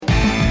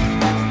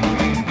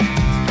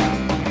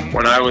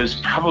I was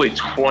probably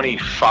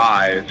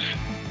 25,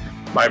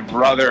 my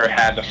brother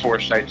had the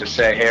foresight to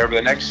say, hey, over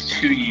the next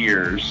 2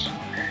 years,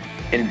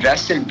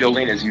 invest in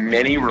building as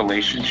many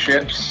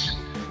relationships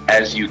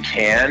as you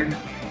can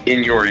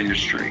in your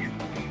industry.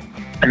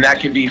 And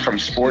that could be from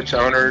sports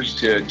owners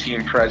to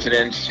team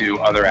presidents to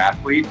other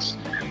athletes,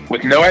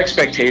 with no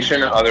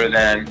expectation other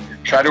than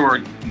try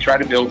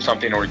to build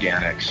something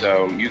organic.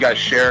 So you guys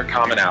share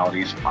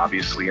commonalities,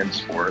 obviously, in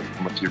sport,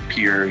 with your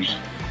peers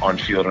on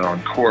field and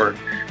on court.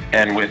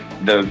 And with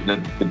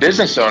the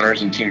business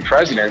owners and team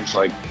presidents,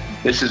 like,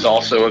 this is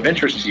also of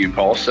interest to you,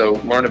 Paul, so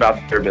learn about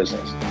their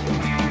business.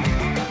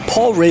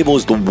 Paul Rabil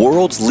is the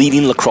world's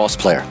leading lacrosse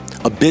player,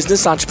 a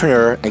business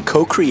entrepreneur and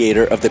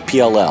co-creator of the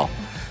PLL,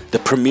 the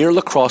Premier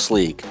Lacrosse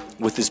League,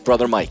 with his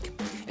brother Mike.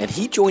 And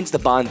he joins the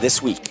bond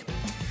this week.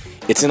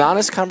 It's an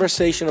honest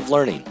conversation of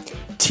learning,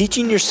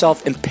 teaching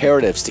yourself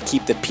imperatives to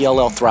keep the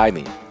PLL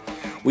thriving.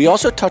 We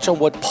also touch on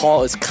what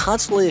Paul is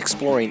constantly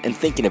exploring and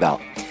thinking about.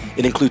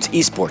 It includes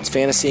esports,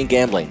 fantasy, and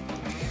gambling.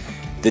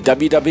 The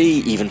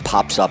WWE even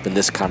pops up in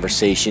this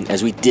conversation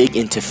as we dig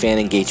into fan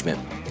engagement.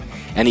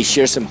 And he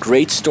shares some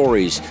great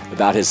stories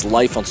about his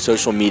life on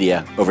social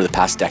media over the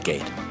past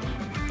decade.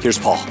 Here's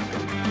Paul.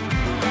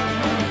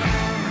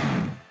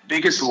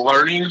 Biggest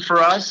learning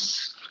for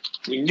us,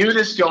 we knew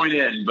this going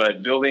in,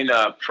 but building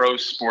a pro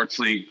sports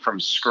league from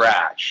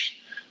scratch,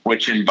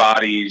 which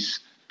embodies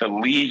the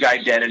league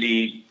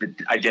identity, the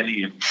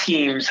identity of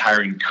teams,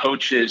 hiring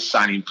coaches,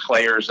 signing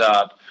players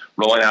up,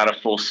 rolling out a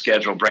full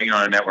schedule, bringing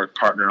on a network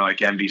partner like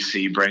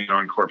NBC, bringing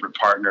on corporate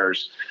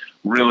partners,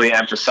 really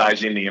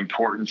emphasizing the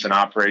importance and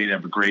operating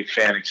of a great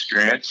fan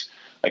experience.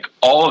 Like,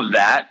 all of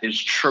that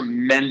is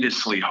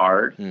tremendously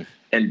hard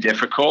and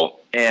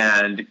difficult.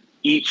 And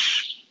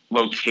each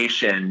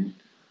location,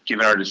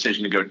 given our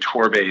decision to go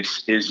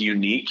tour-based, is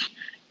unique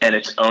and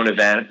its own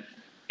event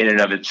in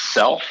and of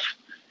itself.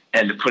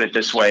 And to put it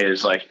this way,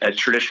 is like a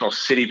traditional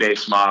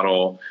city-based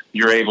model,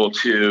 you're able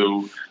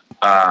to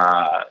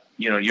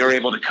you're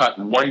able to cut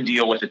one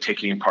deal with a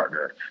ticketing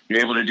partner. You're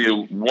able to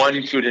do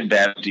one food and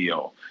bev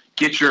deal.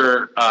 Get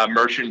your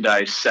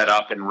merchandise set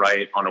up and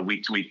right on a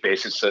week-to-week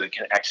basis so that it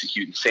can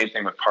execute. And same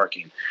thing with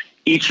parking.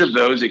 Each of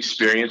those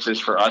experiences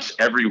for us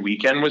every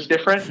weekend was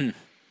different.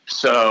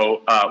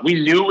 So we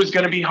knew it was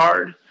going to be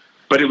hard,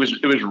 but it was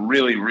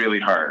really, really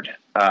hard.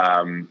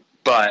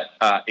 But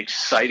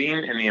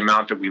exciting in the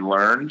amount that we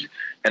learned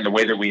and the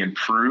way that we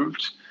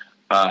improved,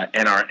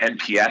 and our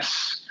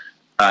NPS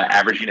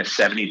averaging a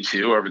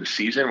 72 over the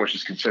season, which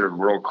is considered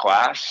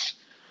world-class,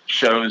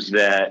 shows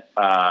that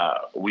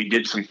we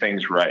did some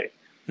things right.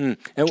 And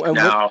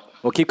now,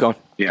 we'll keep going.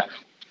 Yeah.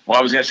 Well,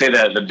 I was going to say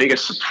that the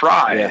biggest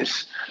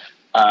surprise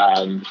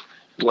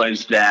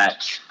was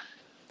that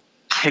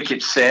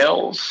ticket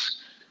sales,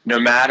 no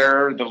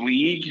matter the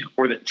league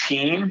or the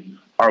team,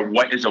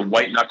 is a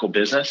white-knuckle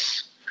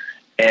business.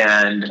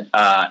 And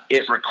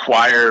it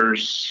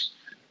requires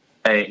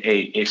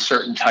a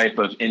certain type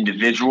of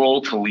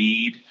individual to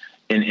lead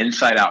an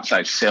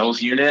inside-outside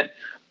sales unit.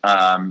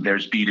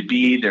 There's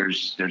B2B,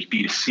 there's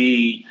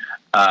B2C,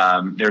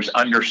 there's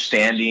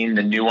understanding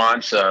the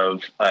nuance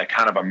of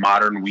kind of a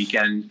modern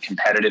weekend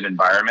competitive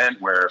environment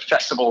where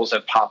festivals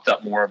have popped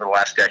up more over the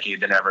last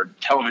decade than ever.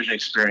 Television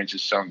experience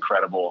is so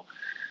incredible.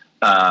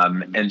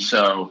 And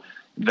so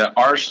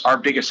our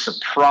biggest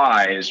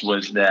surprise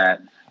was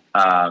that,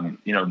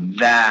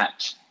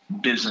 that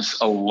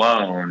business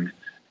alone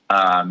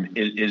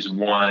is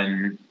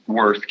one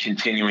worth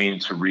continuing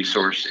to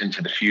resource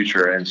into the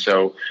future. And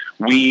so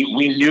we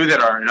knew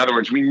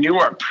that we knew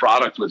our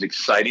product was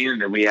exciting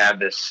and that we had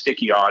this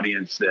sticky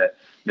audience that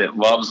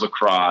loves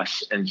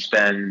lacrosse and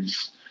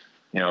spends,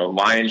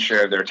 lion's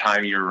share of their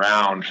time year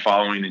round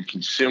following and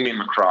consuming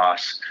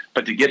lacrosse.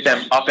 But to get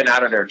them up and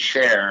out of their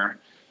chair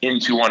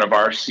into one of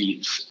our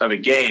seats of a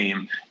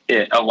game,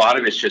 a lot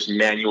of it's just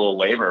manual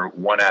labor,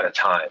 one at a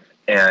time.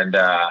 And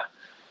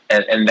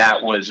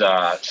that was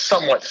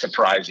somewhat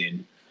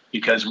surprising,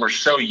 because we're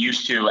so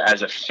used to,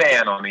 as a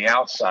fan on the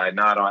outside,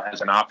 not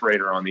as an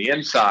operator on the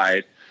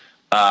inside,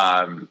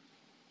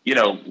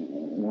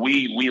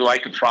 we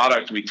like a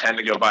product. We tend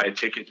to go buy a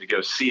ticket to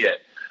go see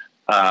it.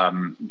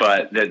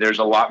 But there's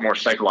a lot more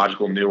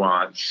psychological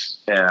nuance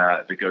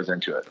that goes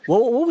into it.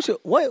 Well,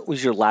 what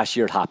was your last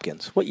year at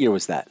Hopkins? What year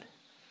was that?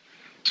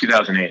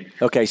 2008.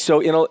 Okay, so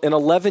in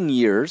 11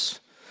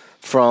 years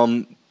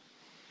from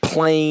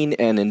playing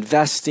and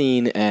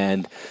investing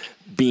and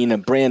being a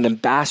brand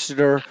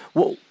ambassador,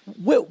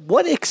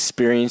 what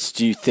experience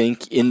do you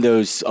think in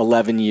those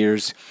 11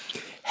 years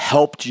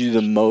helped you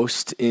the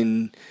most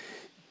in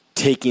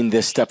taking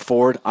this step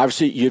forward?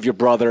 Obviously, you have your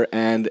brother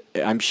and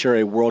I'm sure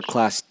a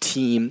world-class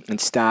team and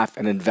staff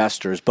and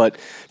investors, but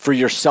for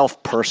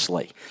yourself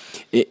personally,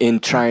 in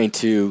trying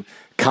to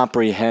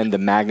comprehend the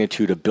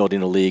magnitude of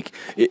building a league,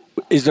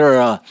 is there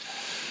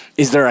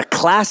a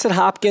class at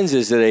Hopkins?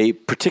 Is it a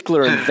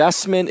particular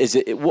investment?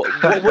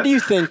 What do you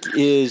think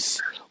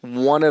is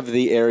one of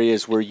the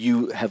areas where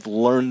you have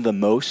learned the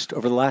most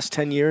over the last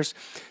 10 years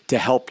to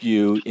help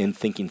you in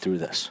thinking through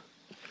this?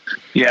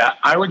 Yeah,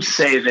 I would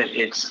say that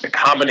it's a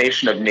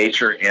combination of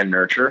nature and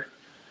nurture.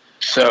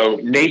 So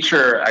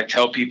nature, I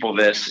tell people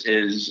this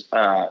is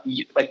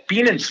like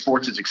being in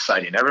sports is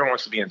exciting. Everyone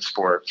wants to be in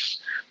sports.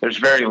 There's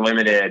very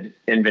limited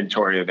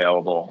inventory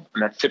available,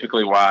 and that's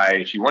typically why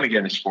if you want to get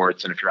into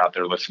sports and if you're out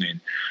there listening,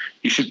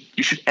 you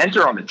should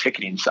enter on the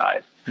ticketing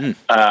side.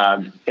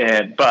 But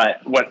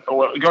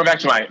going back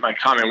to my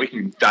comment, we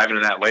can dive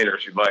into that later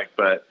if you'd like.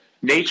 But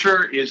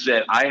nature is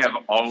that I have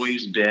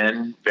always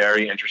been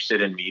very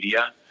interested in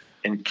media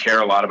and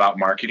care a lot about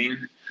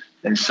marketing.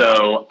 And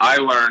so I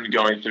learned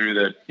going through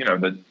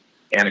the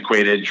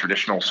antiquated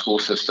traditional school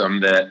system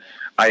that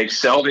I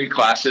excelled in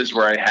classes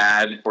where I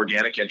had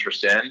organic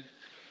interest in,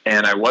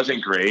 and I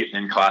wasn't great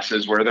in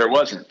classes where there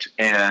wasn't.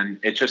 And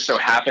it just so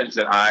happens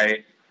that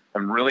I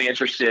am really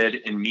interested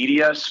in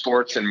media,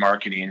 sports, and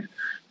marketing.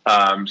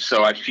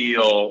 So I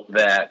feel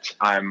that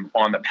I'm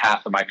on the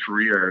path of my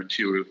career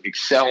to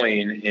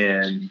excelling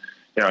in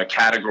a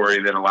category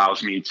that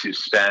allows me to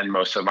spend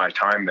most of my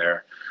time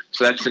there.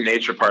 So that's the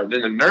nature part.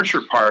 Then the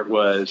nurture part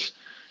was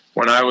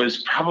when I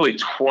was probably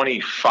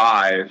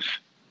 25,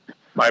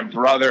 my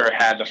brother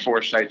had the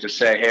foresight to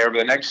say, hey, over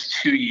the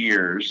next 2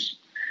 years,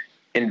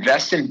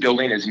 invest in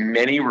building as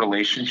many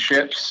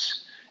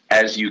relationships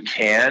as you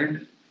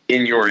can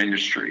in your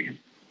industry.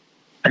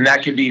 And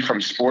that could be from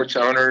sports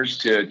owners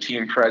to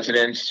team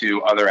presidents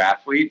to other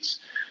athletes,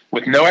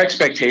 with no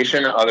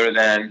expectation other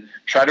than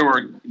try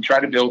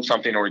to build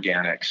something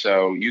organic.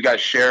 So you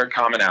guys share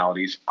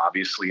commonalities,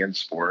 obviously in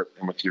sport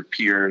and with your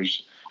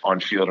peers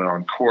on field and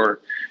on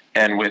court,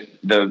 and with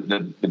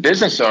the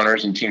business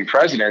owners and team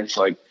presidents.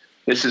 Like,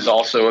 this is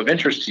also of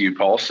interest to you,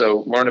 Paul.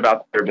 So learn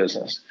about their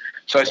business.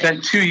 So I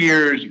spent 2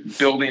 years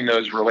building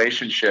those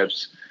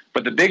relationships.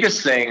 But the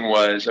biggest thing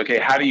was, okay,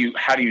 how do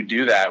you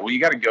do that? Well, you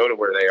got to go to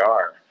where they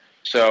are.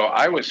 So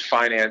I was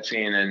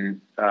financing,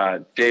 and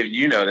Dave,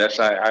 you know this.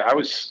 I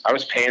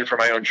was paying for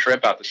my own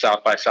trip out to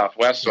South by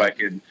Southwest so I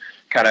could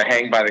kind of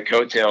hang by the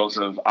coattails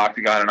of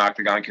Octagon and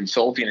Octagon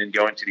Consulting and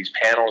go into these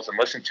panels and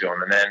listen to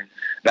them. And then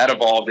that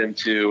evolved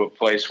into a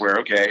place where,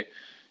 okay,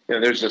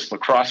 there's this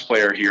lacrosse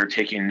player here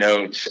taking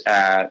notes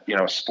at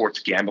a sports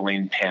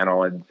gambling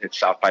panel at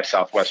South by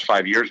Southwest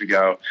 5 years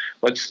ago.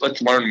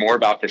 Let's learn more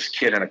about this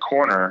kid in a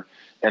corner.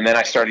 And then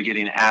I started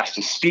getting asked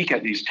to speak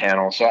at these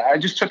panels. So I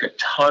just took a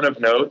ton of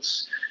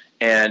notes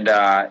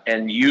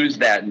and used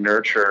that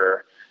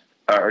nurture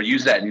or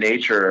use that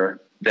nature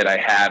that I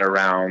had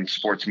around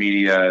sports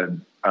media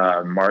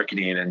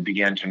marketing and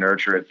began to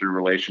nurture it through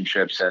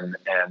relationships and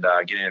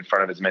getting in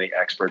front of as many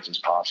experts as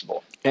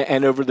possible.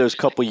 And over those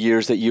couple of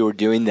years that you were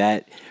doing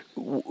that,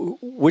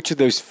 which of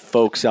those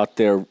folks out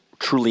there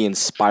truly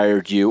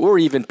inspired you, or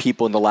even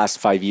people in the last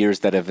 5 years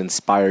that have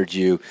inspired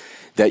you,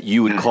 that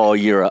you would call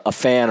you're a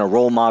fan, a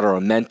role model,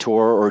 a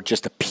mentor, or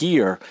just a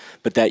peer,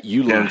 but that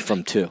you learned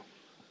from too?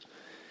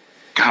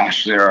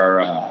 Gosh,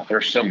 there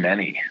are so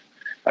many.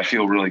 I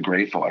feel really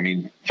grateful. I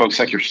mean, folks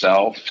like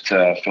yourself,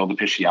 to Phil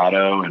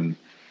DiPicciotto, and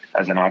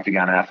as an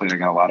Octagon athlete, I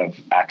got a lot of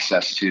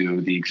access to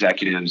the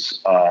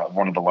executives of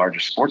one of the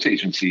largest sports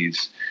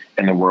agencies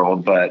in the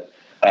world, but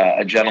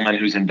a gentleman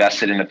who's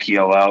invested in the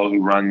PLL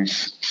who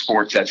runs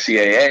sports at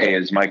CAA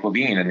is Mike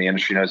Levine, and the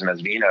industry knows him as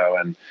Vino.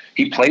 And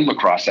he played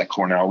lacrosse at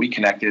Cornell. We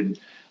connected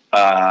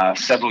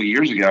several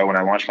years ago when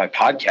I launched my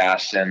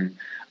podcast, and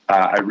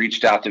I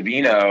reached out to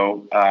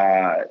Vino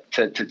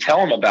to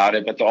tell him about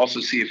it, but to also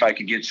see if I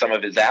could get some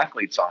of his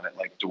athletes on it,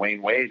 like Dwayne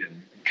Wade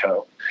and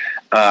co.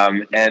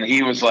 And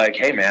he was like,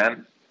 hey,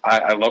 man,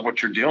 I love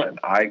what you're doing.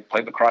 I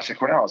played lacrosse at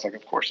Cornell. I was like,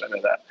 of course I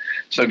know that.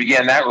 So I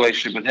began that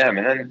relationship with him.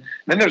 And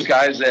then there's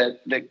guys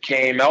that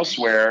came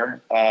elsewhere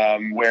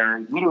where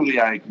literally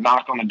I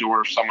knock on the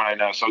door of someone I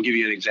know. So I'll give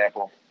you an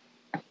example.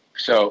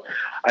 So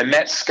I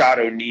met Scott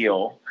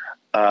O'Neill,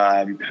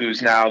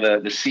 who's now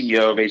the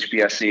CEO of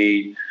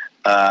HBSE,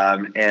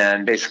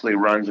 and basically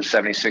runs the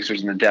 76ers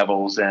and the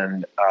Devils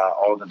and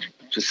all the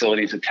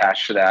facilities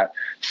attached to that.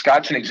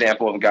 Scott's an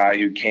example of a guy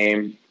who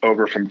came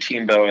over from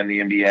Teambo in the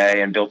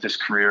NBA and built his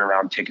career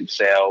around ticket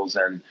sales.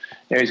 And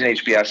he's an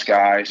HBS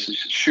guy, so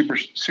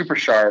super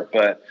sharp,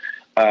 but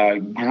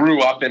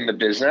grew up in the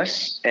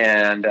business.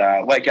 And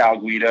like Al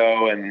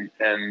Guido and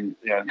kind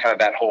of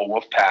that whole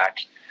wolf pack,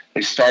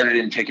 they started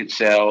in ticket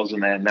sales,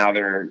 and then now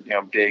they're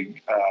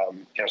big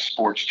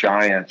sports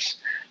giants.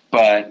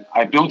 But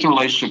I built a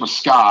relationship with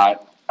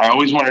Scott. I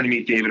always wanted to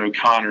meet David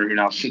O'Connor, who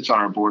now sits on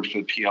our board for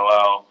the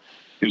PLL.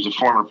 He was a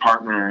former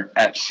partner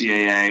at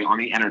CAA on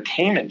the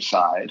entertainment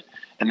side,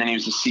 and then he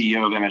was the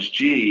CEO of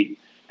MSG.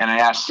 And I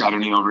asked Scott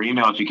O'Neill over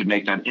email if he could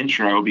make that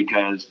intro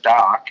because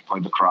Doc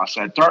played lacrosse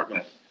at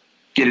Dartmouth.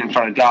 Get in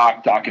front of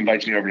Doc. Doc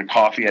invites me over to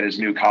coffee at his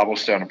new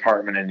cobblestone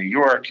apartment in New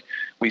York.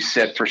 We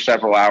sit for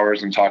several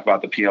hours and talk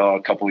about the PLL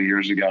a couple of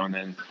years ago, and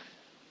then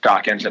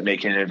Doc ends up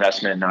making an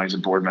investment, and now he's a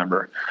board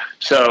member.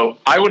 So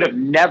I would have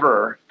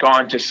never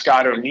gone to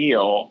Scott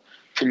O'Neill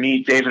to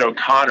meet David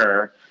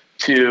O'Connor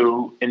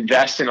to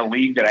invest in a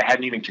league that I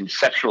hadn't even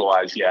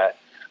conceptualized yet.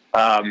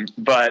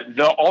 But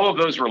all of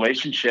those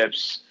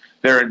relationships,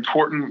 they're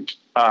important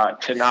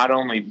to not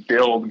only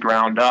build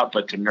ground up,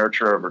 but to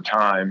nurture over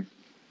time.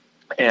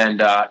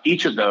 And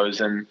each of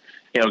those, and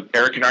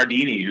Erica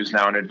Nardini, who's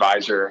now an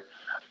advisor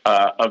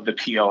of the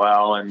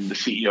PLL and the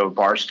CEO of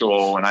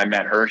Barstool. When I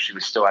met her, she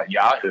was still at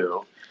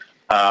Yahoo.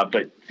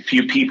 But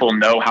few people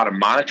know how to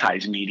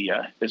monetize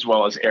media as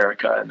well as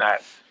Erica, and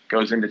that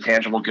goes into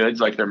tangible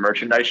goods like their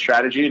merchandise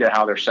strategy to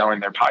how they're selling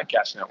their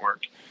podcast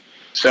network.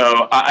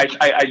 So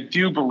I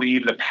do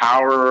believe the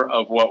power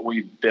of what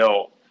we've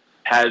built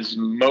has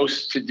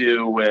most to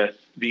do with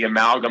the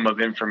amalgam of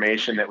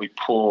information that we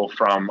pull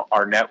from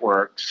our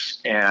networks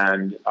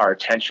and our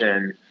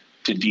attention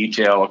to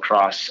detail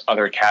across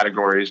other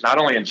categories, not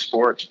only in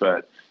sports,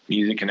 but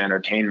music and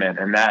entertainment.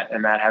 And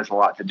that has a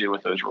lot to do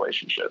with those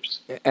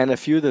relationships. And a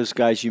few of those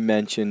guys you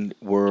mentioned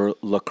were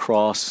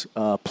lacrosse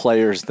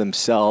players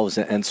themselves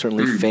and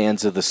certainly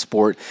fans of the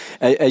sport.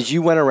 As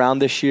you went around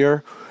this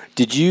year,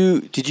 did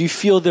you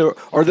feel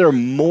are there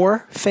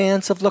more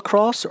fans of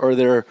lacrosse, or are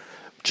there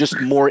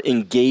just more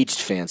engaged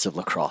fans of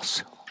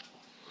lacrosse?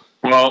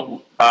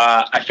 Well,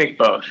 I think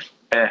both.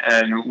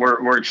 And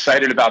we're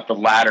excited about the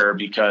latter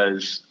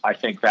because I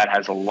think that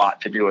has a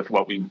lot to do with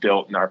what we've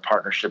built in our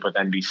partnership with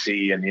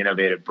NBC and the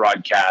innovative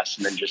broadcast,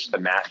 and then just the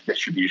mass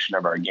distribution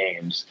of our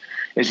games.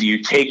 Is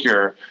you take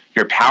your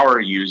power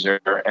user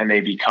and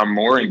they become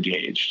more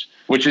engaged,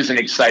 which is an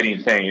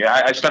exciting thing.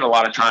 I spend a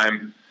lot of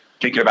time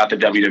thinking about the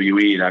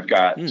WWE, and I've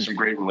got some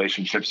great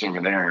relationships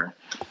over there.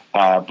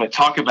 But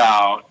talk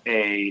about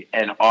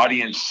an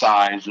audience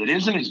size that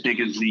isn't as big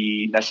as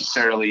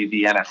necessarily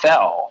the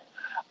NFL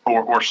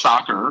or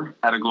soccer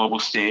at a global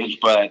stage,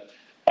 but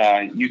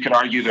you could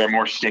argue they're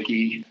more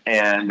sticky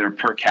and their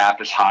per cap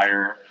is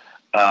higher,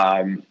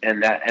 and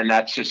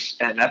that's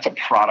a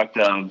product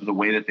of the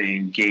way that they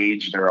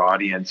engage their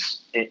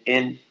audience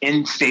in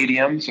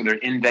stadiums, so their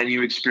in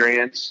venue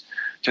experience,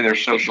 to their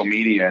social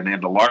media, and they have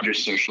the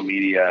largest social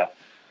media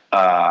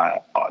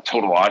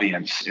total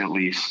audience, at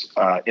least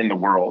in the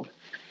world.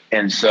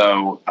 And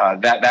so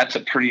that's a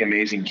pretty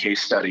amazing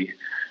case study.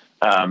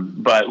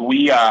 But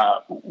we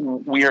are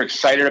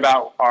excited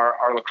about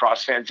our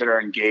lacrosse fans that are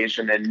engaged,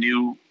 and then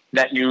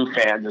net new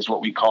fans is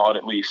what we call it,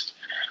 at least,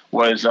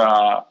 was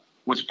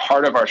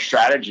part of our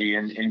strategy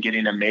in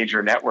getting a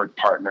major network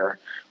partner,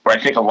 where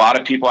I think a lot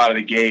of people out of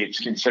the gates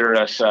consider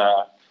us,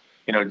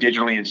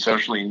 digitally and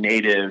socially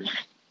native,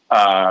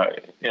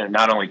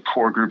 not only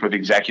core group of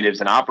executives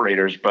and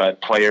operators,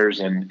 but players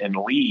in the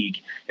league.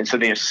 And so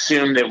they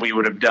assumed that we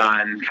would have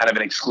done kind of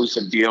an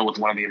exclusive deal with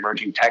one of the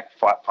emerging tech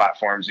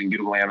platforms in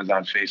Google,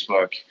 Amazon,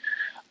 Facebook,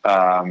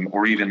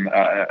 or even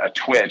a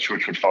Twitch,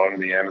 which would fall under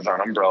the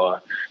Amazon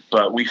umbrella.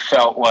 But we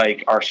felt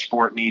like our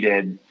sport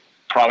needed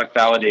product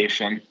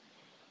validation,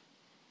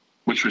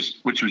 which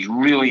was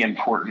really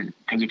important,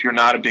 because if you're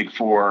not a Big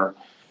Four,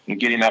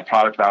 getting that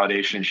product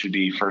validation should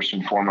be first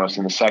and foremost.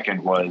 And the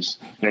second was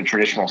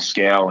traditional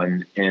scale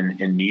in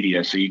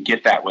media. So you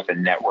get that with a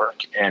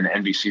network, and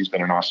NBC's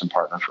been an awesome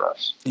partner for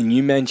us. And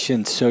you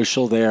mentioned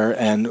social there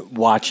and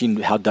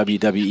watching how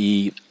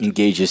WWE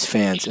engages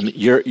fans. I mean,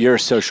 you're a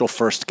social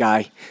first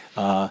guy,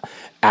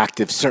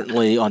 active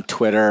certainly on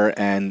Twitter,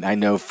 and I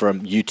know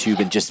from YouTube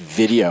and just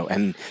video,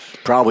 and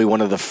probably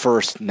one of the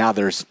first. Now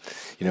there's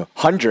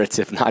hundreds,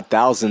 if not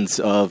thousands,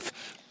 of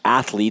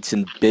athletes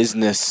in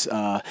business,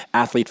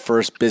 athlete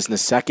first,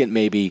 business second,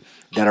 maybe,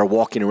 that are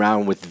walking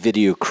around with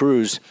video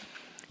crews.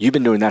 You've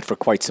been doing that for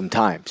quite some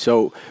time.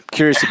 So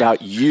curious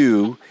about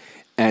you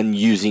and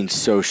using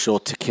social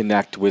to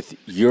connect with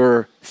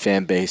your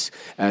fan base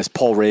as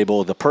Paul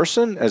Rabil, the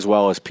person, as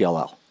well as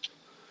PLL.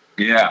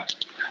 Yeah.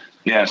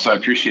 So I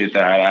appreciate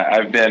that.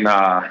 I've been,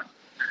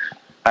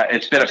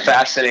 it's been a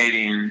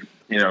fascinating,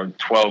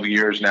 12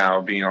 years now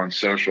being on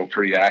social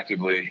pretty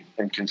actively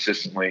and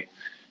consistently.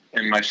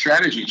 And my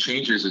strategy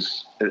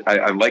changes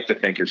I like to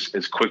think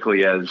as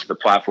quickly as the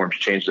platforms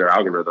change their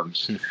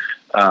algorithms.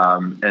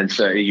 And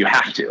so you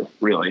have to,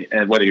 really,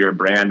 and whether you're a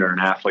brand or an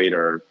athlete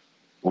or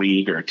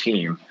league or a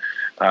team,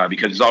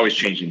 because it's always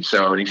changing.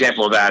 So an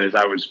example of that is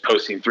I was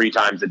posting 3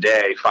 times a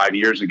day 5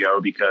 years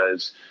ago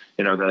because,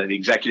 the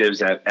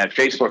executives at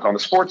Facebook on the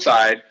sports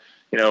side,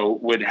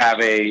 would have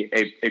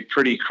a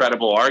pretty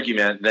credible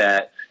argument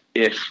that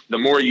if the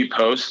more you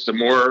post, the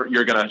more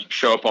you're going to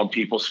show up on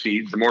people's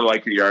feeds, the more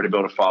likely you are to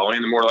build a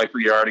following, the more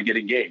likely you are to get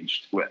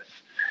engaged with.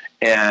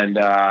 And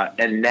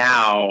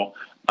now,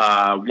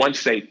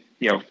 once they,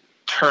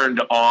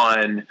 turned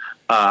on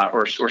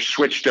or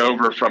switched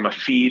over from a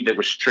feed that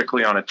was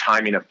strictly on a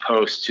timing of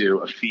post to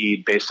a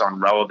feed based on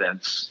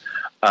relevance,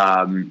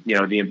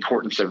 the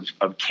importance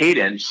of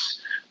cadence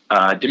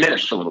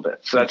diminished a little bit.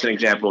 So that's an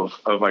example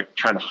of like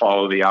trying to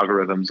follow the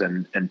algorithms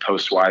and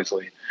post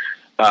wisely.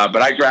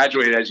 But I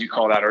graduated, as you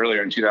called out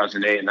earlier, in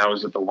 2008, and that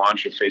was at the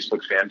launch of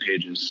Facebook fan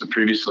pages. So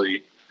previous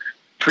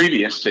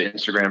to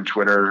Instagram,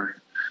 Twitter,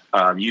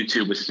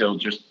 YouTube was still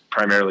just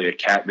primarily a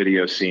cat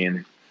video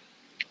scene.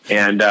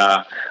 And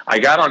I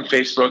got on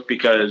Facebook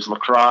because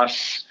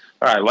lacrosse,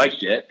 I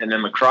liked it, and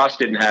then lacrosse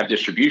didn't have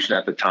distribution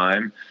at the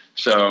time,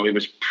 so it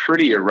was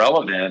pretty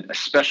irrelevant,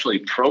 especially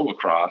pro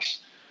lacrosse.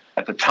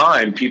 at the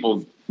time,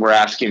 people were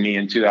asking me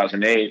in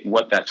 2008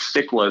 what that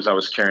stick was I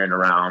was carrying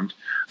around,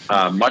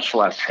 much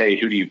less, hey,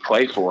 who do you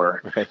play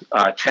for?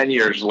 Right. 10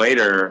 years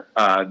later,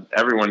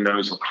 everyone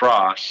knows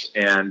lacrosse,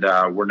 and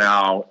we're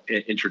now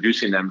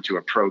introducing them to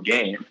a pro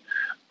game,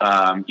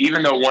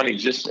 even though one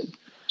existed.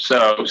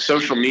 So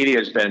social media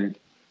has been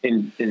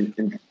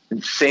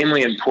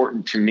insanely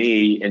important to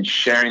me in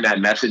sharing that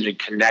message and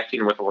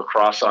connecting with a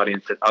lacrosse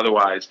audience that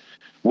otherwise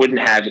wouldn't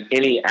have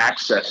any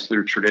access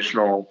through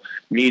traditional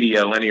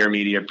media, linear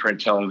media,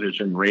 print,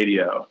 television,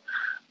 radio.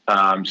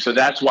 So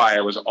that's why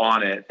I was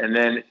on it. And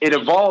then it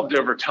evolved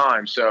over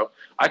time. So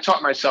I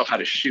taught myself how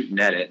to shoot and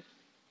edit.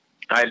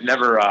 I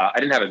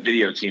didn't have a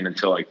video team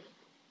until like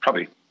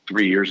probably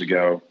 3 years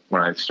ago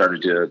when I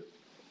started to,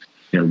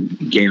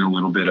 gain a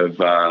little bit of,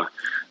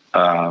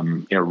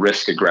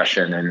 risk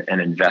aggression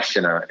and invest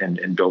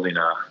in building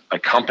a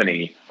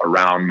company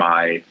around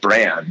my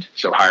brand.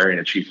 So hiring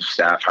a chief of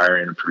staff,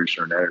 hiring a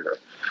producer and editor.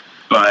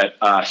 But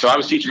so I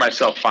was teaching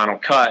myself Final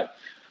Cut,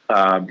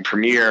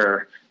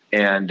 Premiere,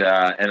 and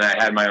I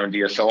had my own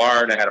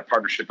DSLR, and I had a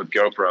partnership with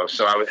GoPro.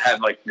 So I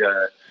had like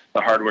the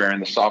hardware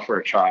and the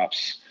software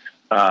chops.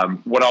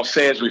 What I'll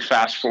say as we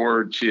fast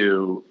forward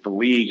to the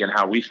league and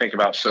how we think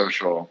about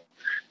social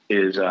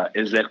is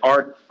that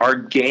our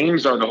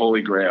games are the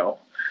holy grail.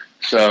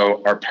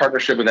 So our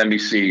partnership with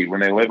NBC, when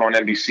they live on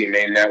NBC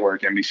main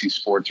network, NBC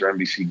Sports or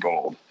NBC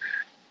Gold,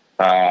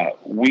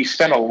 we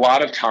spend a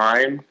lot of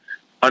time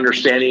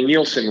understanding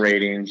Nielsen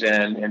ratings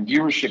and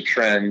viewership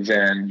trends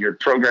and your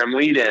program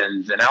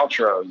lead-ins and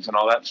outros and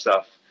all that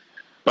stuff.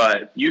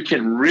 But you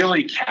can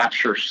really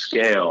capture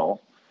scale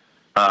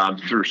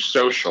through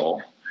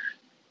social.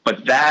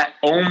 But that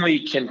only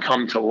can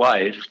come to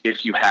life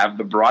if you have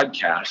the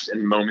broadcast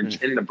and moments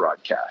in the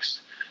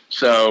broadcast.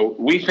 So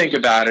we think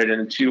about it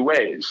in two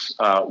ways.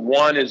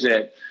 One is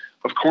that,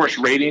 of course,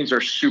 ratings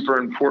are super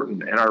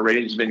important, and our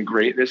ratings have been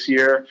great this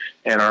year,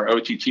 and our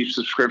OTT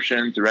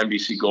subscription through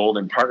NBC Gold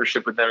and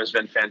partnership with them has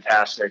been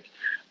fantastic.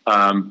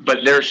 But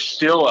there's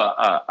still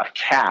a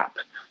cap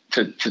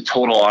to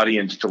total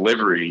audience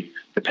delivery,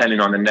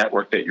 depending on the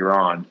network that you're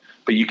on.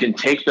 But you can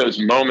take those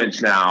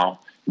moments now,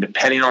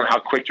 depending on how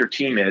quick your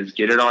team is,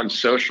 get it on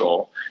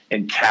social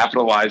and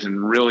capitalize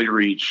and really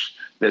reach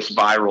this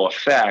viral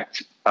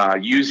effect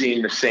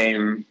using the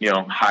same,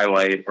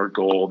 highlight or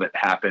goal that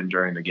happened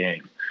during the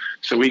game.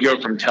 So we go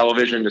from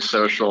television to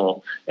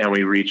social, and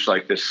we reach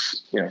like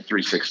this,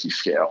 360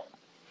 scale.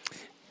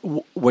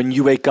 When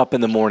you wake up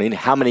in the morning,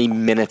 how many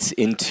minutes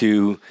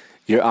into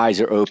your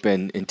eyes are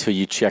open until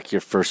you check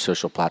your first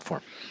social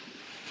platform?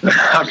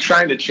 I'm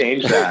trying to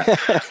change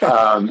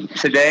that.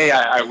 Today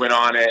I went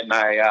on it and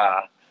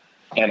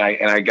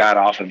I got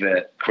off of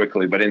it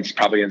quickly, but it's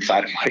probably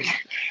inside of like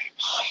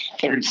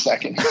 30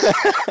 seconds.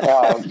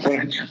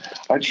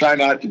 I try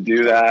not to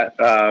do that.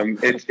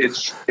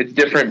 It's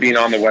different being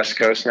on the West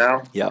Coast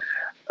now. Yep.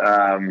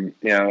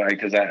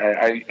 Because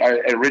I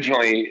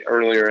originally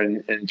earlier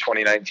in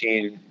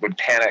 2019 would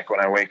panic when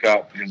I wake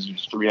up because it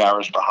was 3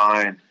 hours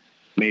behind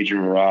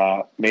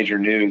major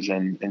news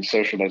and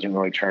social doesn't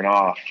really turn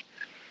off.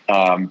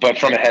 But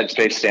from a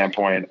headspace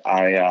standpoint,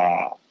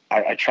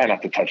 I try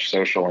not to touch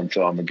social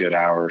until I'm a good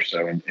hour or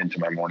so into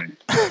my morning.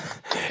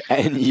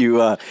 And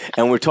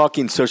and we're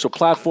talking social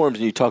platforms,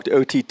 and you talked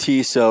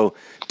OTT, so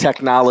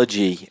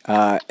technology,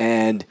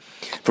 and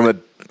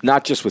from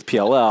not just with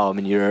PLL. I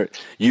mean,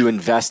 you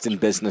invest in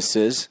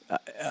businesses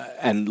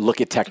and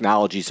look at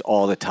technologies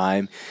all the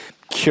time.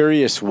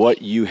 Curious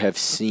what you have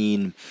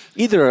seen,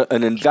 either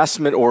an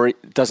investment or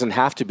it doesn't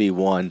have to be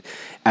one,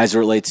 as it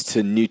relates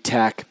to new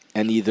tech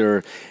and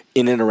either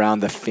in and around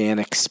the fan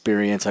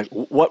experience. Like,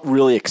 what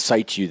really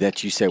excites you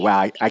that you say,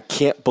 wow, I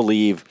can't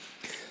believe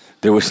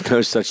there was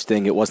no such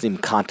thing. It wasn't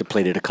even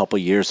contemplated a couple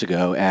years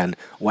ago, and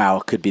wow,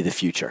 it could be the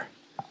future.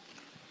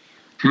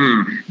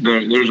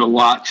 There's a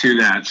lot to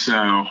that.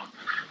 So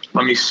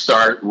let me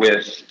start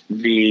with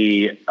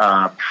the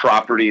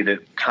property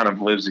that kind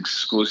of lives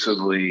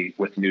exclusively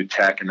with new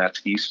tech, and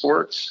that's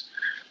esports.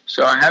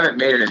 So I haven't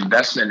made an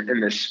investment in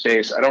this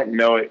space. I don't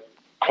know it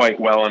quite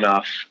well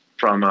enough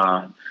from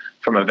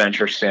a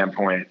venture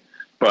standpoint,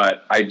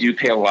 but I do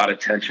pay a lot of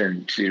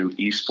attention to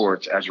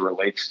esports as it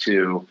relates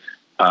to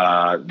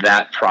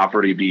that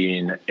property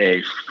being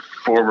a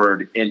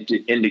forward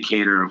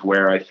indicator of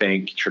where I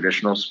think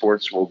traditional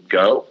sports will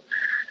go.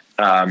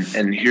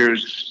 And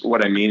here's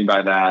what I mean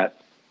by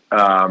that.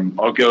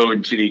 I'll go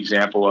into the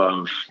example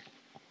of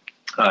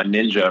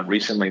Ninja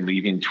recently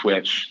leaving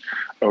Twitch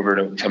over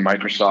to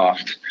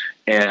Microsoft.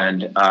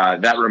 And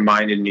that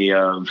reminded me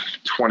of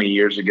 20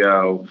 years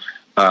ago,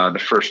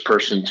 the first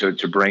person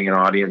to bring an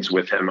audience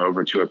with him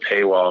over to a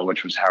paywall,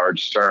 which was Howard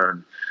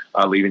Stern,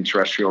 leaving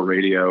terrestrial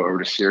radio over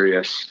to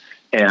Sirius,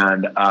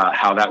 and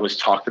how that was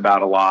talked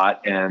about a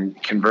lot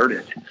and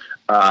converted.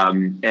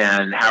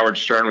 And Howard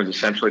Stern was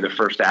essentially the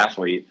first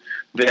athlete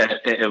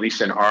that, at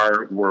least in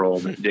our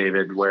world,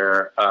 David,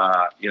 where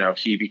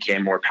he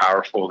became more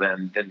powerful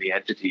than the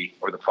entity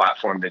or the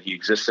platform that he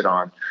existed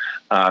on.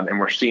 And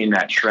we're seeing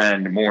that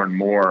trend more and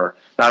more,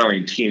 not only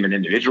in team and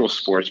individual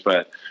sports,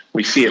 but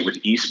we see it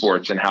with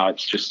esports and how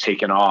it's just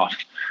taken off.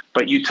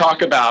 But you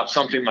talk about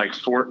something like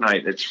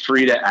Fortnite that's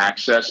free to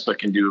access, but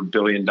can do $1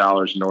 billion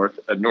north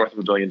of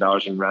 $1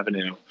 billion in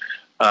revenue,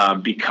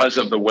 because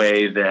of the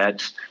way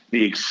that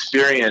the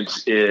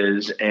experience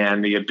is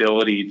and the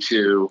ability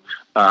to,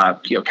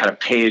 kind of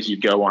pay as you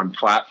go on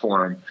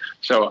platform.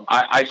 So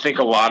I think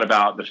a lot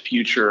about the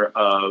future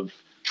of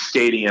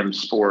stadium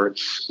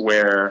sports,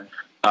 where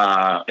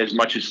as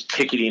much as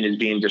ticketing is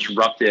being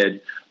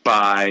disrupted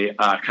by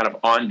kind of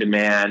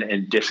on-demand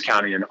and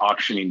discounting and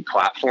auctioning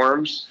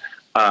platforms,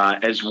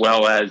 as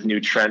well as new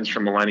trends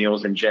from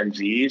millennials and Gen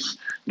Zs,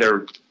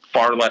 they're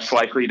far less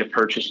likely to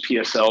purchase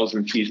PSLs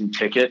and season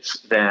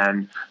tickets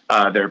than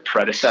their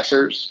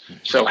predecessors.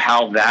 So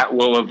how that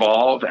will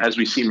evolve as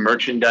we see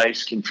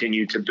merchandise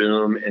continue to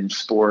boom in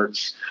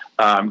sports,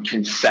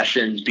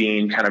 concessions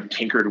being kind of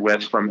tinkered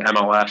with from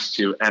MLS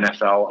to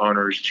NFL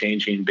owners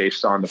changing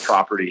based on the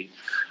property.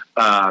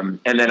 And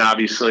then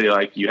obviously,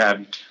 like, you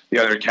have the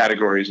other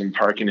categories in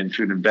parking and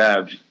food and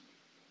bev,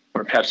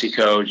 where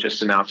PepsiCo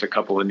just announced a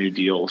couple of new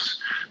deals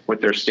with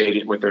their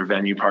stadium, with their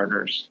venue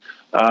partners.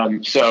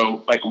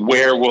 So, like,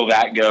 where will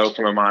that go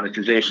from a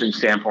monetization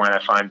standpoint?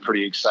 I find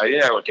pretty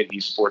exciting. I look at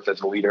esports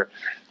as a leader.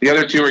 The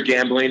other two are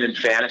gambling and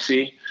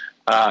fantasy.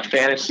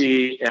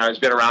 Fantasy, has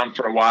been around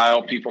for a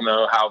while. People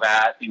know how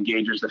that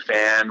engages the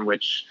fan,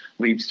 which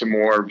leads to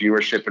more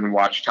viewership and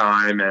watch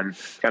time and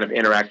kind of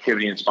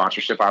interactivity and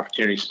sponsorship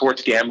opportunities.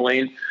 Sports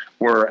gambling,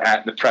 we're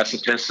at the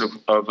precipice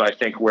of I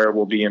think, where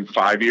we'll be in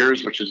 5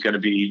 years, which is going to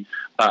be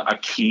a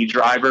key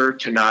driver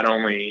to not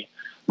only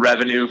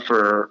revenue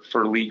for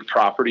league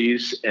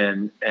properties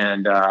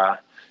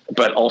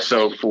but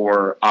also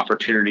for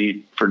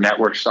opportunity for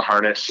networks to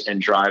harness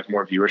and drive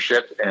more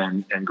viewership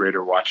and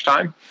greater watch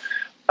time.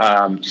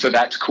 So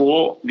that's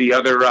cool. The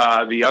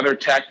other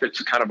tech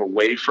that's kind of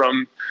away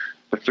from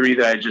the three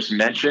that I just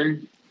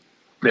mentioned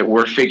that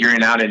we're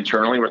figuring out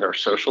internally with our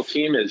social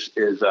team is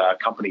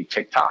company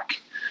TikTok.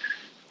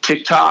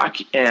 TikTok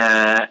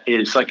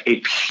is like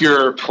a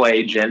pure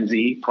play Gen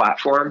Z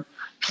platform.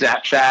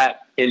 Snapchat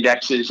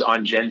indexes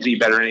on Gen Z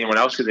better than anyone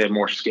else because they have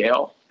more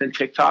scale than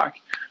TikTok.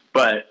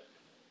 But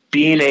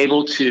being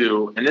able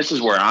to, and this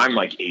is where I'm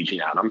like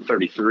aging out, I'm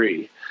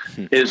 33,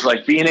 is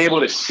like being able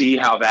to see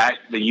how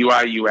the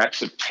UI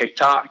UX of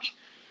TikTok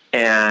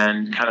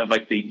and kind of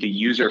like the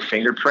user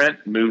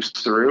fingerprint moves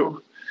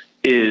through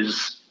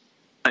is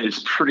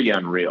pretty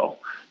unreal.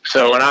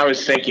 So when I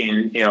was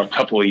thinking, a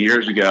couple of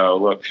years ago,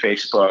 look,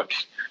 Facebook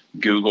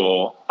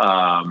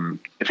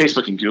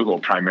and Google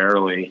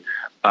primarily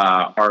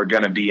are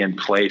going to be in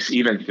place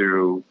even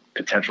through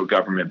potential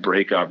government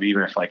breakup,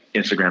 even if like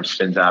Instagram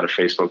spins out of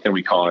Facebook, then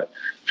we call it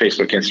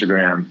Facebook,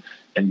 Instagram,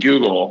 and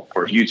Google,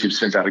 or if YouTube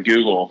spins out of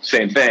Google,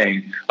 same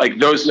thing. Like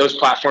those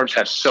platforms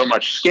have so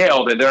much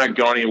scale that they're not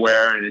going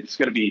anywhere, and it's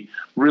going to be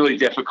really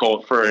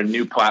difficult for a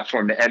new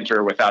platform to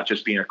enter without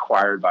just being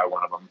acquired by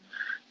one of them.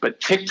 But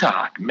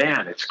TikTok,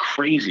 man, it's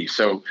crazy.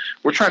 So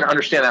we're trying to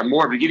understand that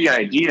more. To give you an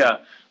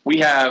idea, we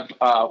have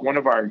one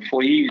of our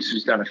employees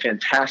who's done a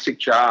fantastic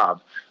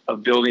job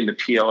of building the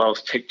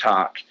PLL's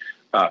TikTok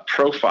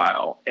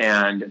profile.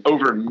 And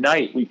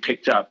overnight, we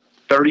picked up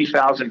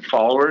 30,000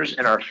 followers,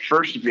 and our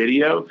first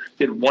video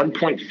did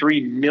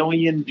 1.3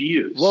 million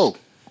views. Whoa.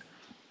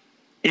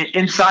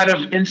 Inside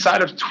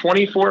of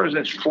 24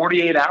 to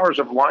 48 hours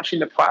of launching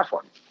the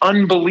platform.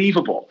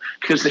 Unbelievable,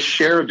 because the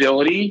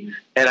shareability,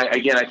 and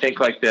I think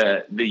like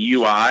the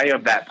UI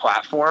of that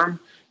platform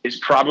is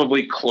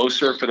probably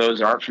closer, for those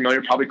who aren't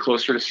familiar, probably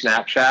closer to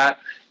Snapchat,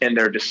 and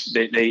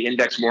they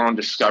index more on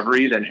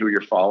discovery than who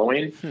you're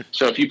following.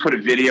 So if you put a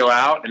video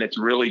out and it's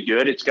really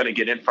good, it's going to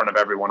get in front of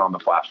everyone on the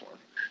platform.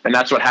 And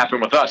that's what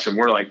happened with us. And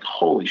we're like,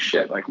 holy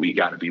shit, like we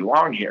got to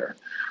belong here.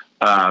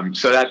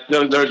 So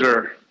those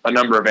are a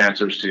number of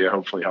answers to you,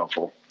 hopefully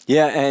helpful.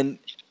 Yeah, and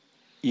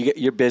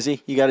you're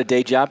busy. You got a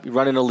day job. You're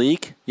running a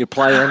league. You're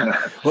playing.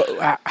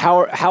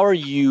 How are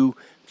you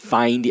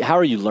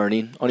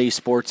learning on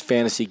esports,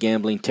 fantasy,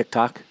 gambling,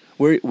 TikTok?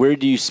 Where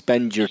do you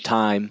spend your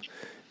time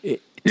to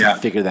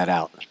figure that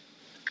out?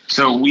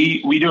 So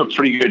we do a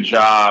pretty good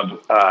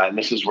job, and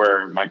this is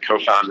where my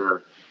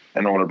co-founder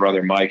and older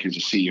brother Mike is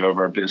the CEO of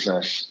our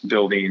business,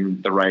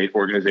 building the right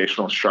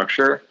organizational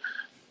structure.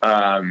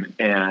 And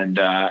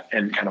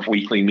kind of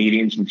weekly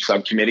meetings and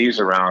subcommittees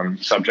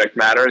around subject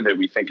matter that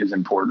we think is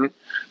important.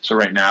 So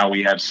right now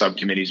we have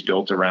subcommittees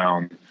built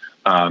around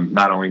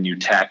not only new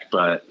tech,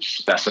 but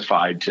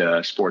specified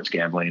to sports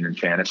gambling and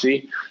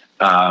fantasy.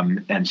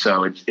 And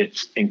so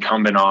it's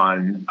incumbent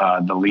on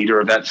the leader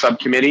of that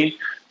subcommittee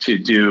to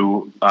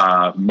do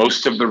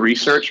most of the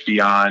research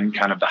beyond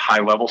kind of the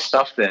high level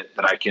stuff that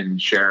I can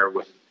share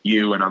with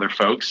you and other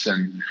folks.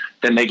 And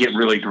then they get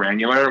really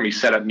granular, and we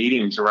set up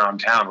meetings around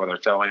town, whether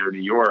it's LA or New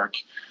York,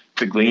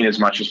 to glean as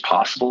much as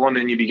possible. And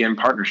then you begin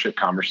partnership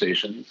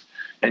conversations,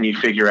 and you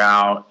figure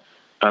out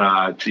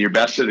to your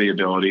best of the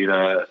ability,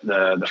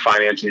 the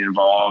financing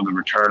involved, the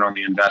return on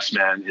the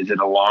investment. Is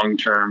it a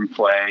long-term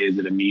play? Is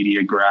it a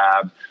media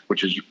grab,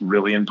 which is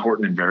really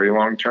important and very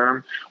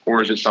long-term?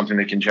 Or is it something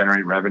that can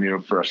generate revenue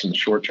for us in the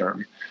short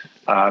term?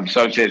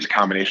 So I'd say it's a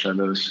combination of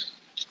those.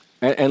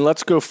 And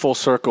let's go full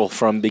circle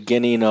from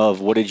beginning of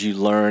what did you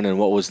learn and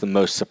what was the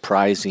most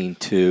surprising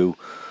to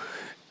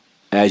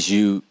as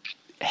you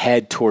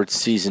head towards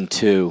season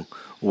 2,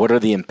 what are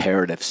the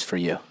imperatives for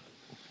you?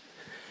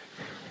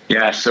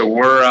 Yeah, so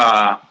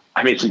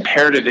it's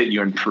imperative that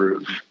you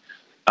improve.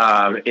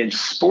 In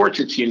sports,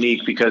 it's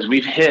unique because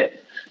we've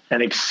hit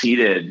and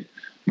exceeded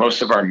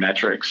most of our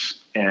metrics.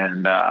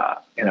 And,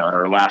 at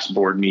our last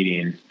board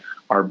meeting,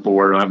 our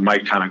board,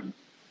 Mike kind of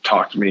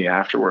talked to me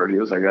afterward. He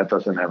was like, that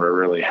doesn't ever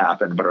really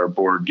happen, but our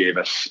board gave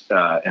us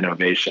an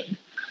ovation.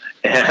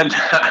 And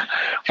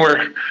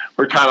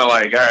we're kind of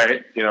like, all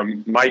right,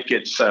 Mike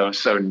gets so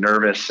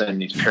nervous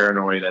and he's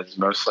paranoid, as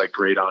most like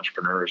great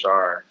entrepreneurs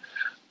are.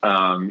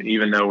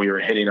 Even though we were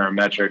hitting our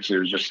metrics, it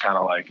was just kind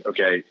of like,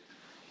 okay,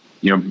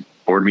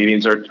 board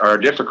meetings are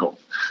difficult.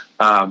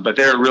 But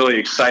they're really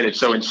excited.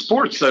 So in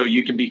sports, though,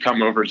 you can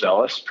become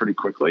overzealous pretty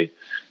quickly.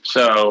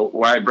 So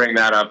why I bring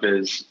that up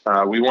is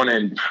we want to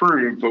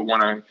improve, but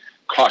want to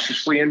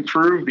cautiously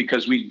improve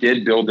because we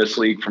did build this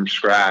league from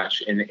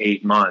scratch in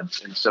 8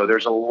 months. And so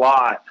there's a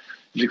lot,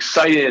 as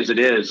exciting as it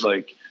is,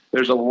 like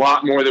there's a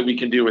lot more that we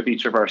can do with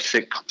each of our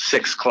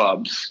six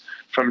clubs,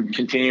 from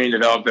continuing to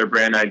develop their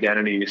brand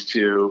identities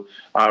to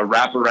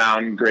wrap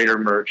around greater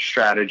merch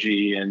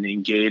strategy and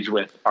engage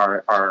with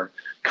our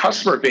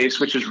customer base,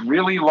 which is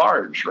really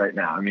large right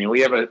now. I mean,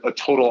 we have a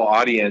total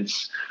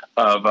audience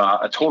of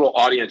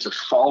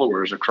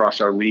followers across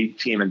our league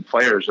team and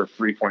players of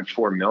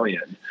 3.4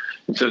 million.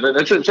 And so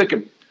it's like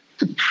a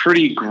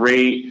pretty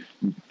great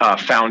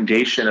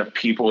foundation of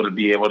people to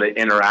be able to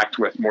interact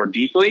with more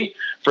deeply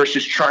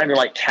versus trying to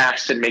like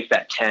cast and make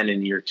that 10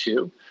 in year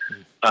 2.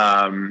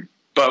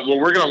 But what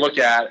we're going to look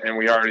at, and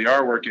we already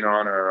are working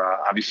on, are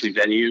obviously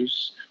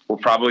venues. We'll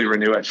probably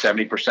renew at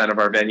 70% of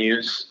our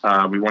venues.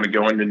 We want to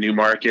go into new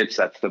markets.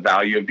 That's the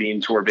value of being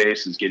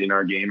tour-based, is getting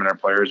our game and our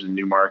players in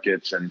new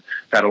markets. And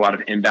we've had a lot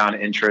of inbound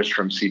interest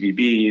from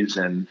CVBs.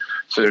 And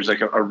so there's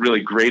like a really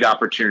great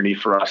opportunity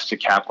for us to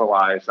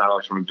capitalize, not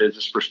only from a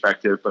business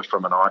perspective, but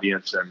from an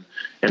audience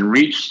and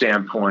reach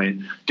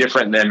standpoint,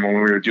 different than when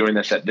we were doing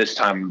this at this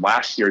time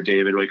last year,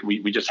 David. Like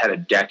we just had a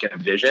deck and a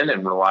vision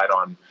and relied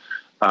on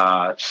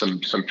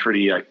some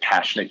pretty like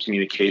passionate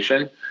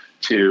communication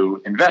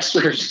to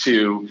investors,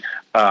 to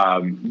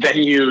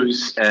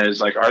venues, as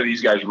like, are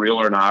these guys real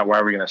or not? Why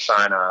are we going to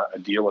sign a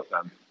deal with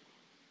them?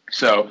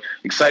 So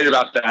excited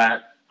about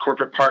that.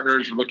 Corporate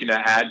partners, we're looking to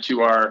add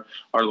to our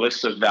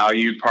list of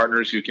valued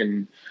partners who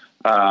can,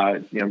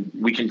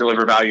 we can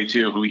deliver value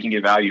to, who we can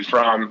get value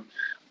from.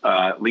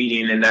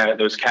 Leading in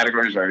those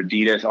categories are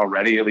Adidas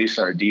already, at least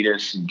our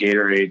Adidas and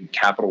Gatorade,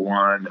 Capital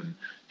One, and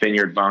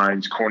Vineyard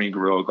Vines, Corning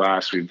Gorilla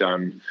Glass. We've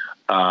done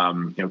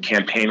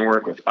campaign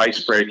work with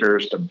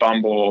Icebreakers to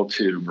Bumble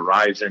to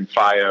Verizon,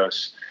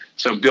 Fios.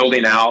 So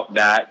building out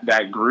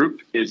that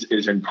group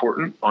is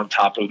important on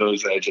top of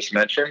those that I just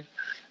mentioned.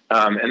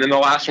 And then the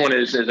last one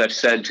is, as I've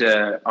said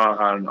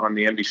on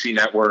the NBC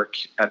network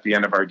at the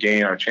end of our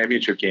game, our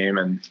championship game,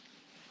 and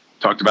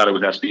talked about it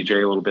with SBJ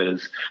a little bit,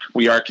 is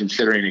we are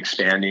considering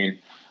expanding.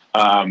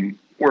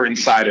 We're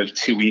inside of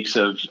 2 weeks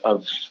of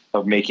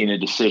making a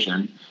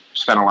decision.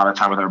 Spent a lot of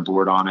time with our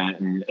board on it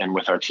and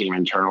with our team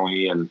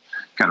internally, and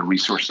kind of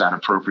resource that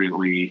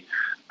appropriately,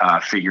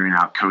 figuring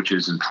out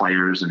coaches and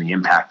players and the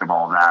impact of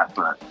all that.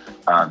 But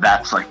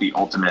that's like the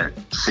ultimate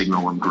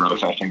signal of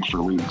growth, I think, for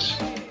leagues.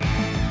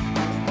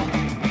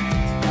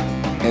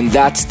 And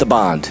that's The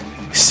Bond.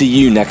 See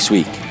you next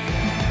week.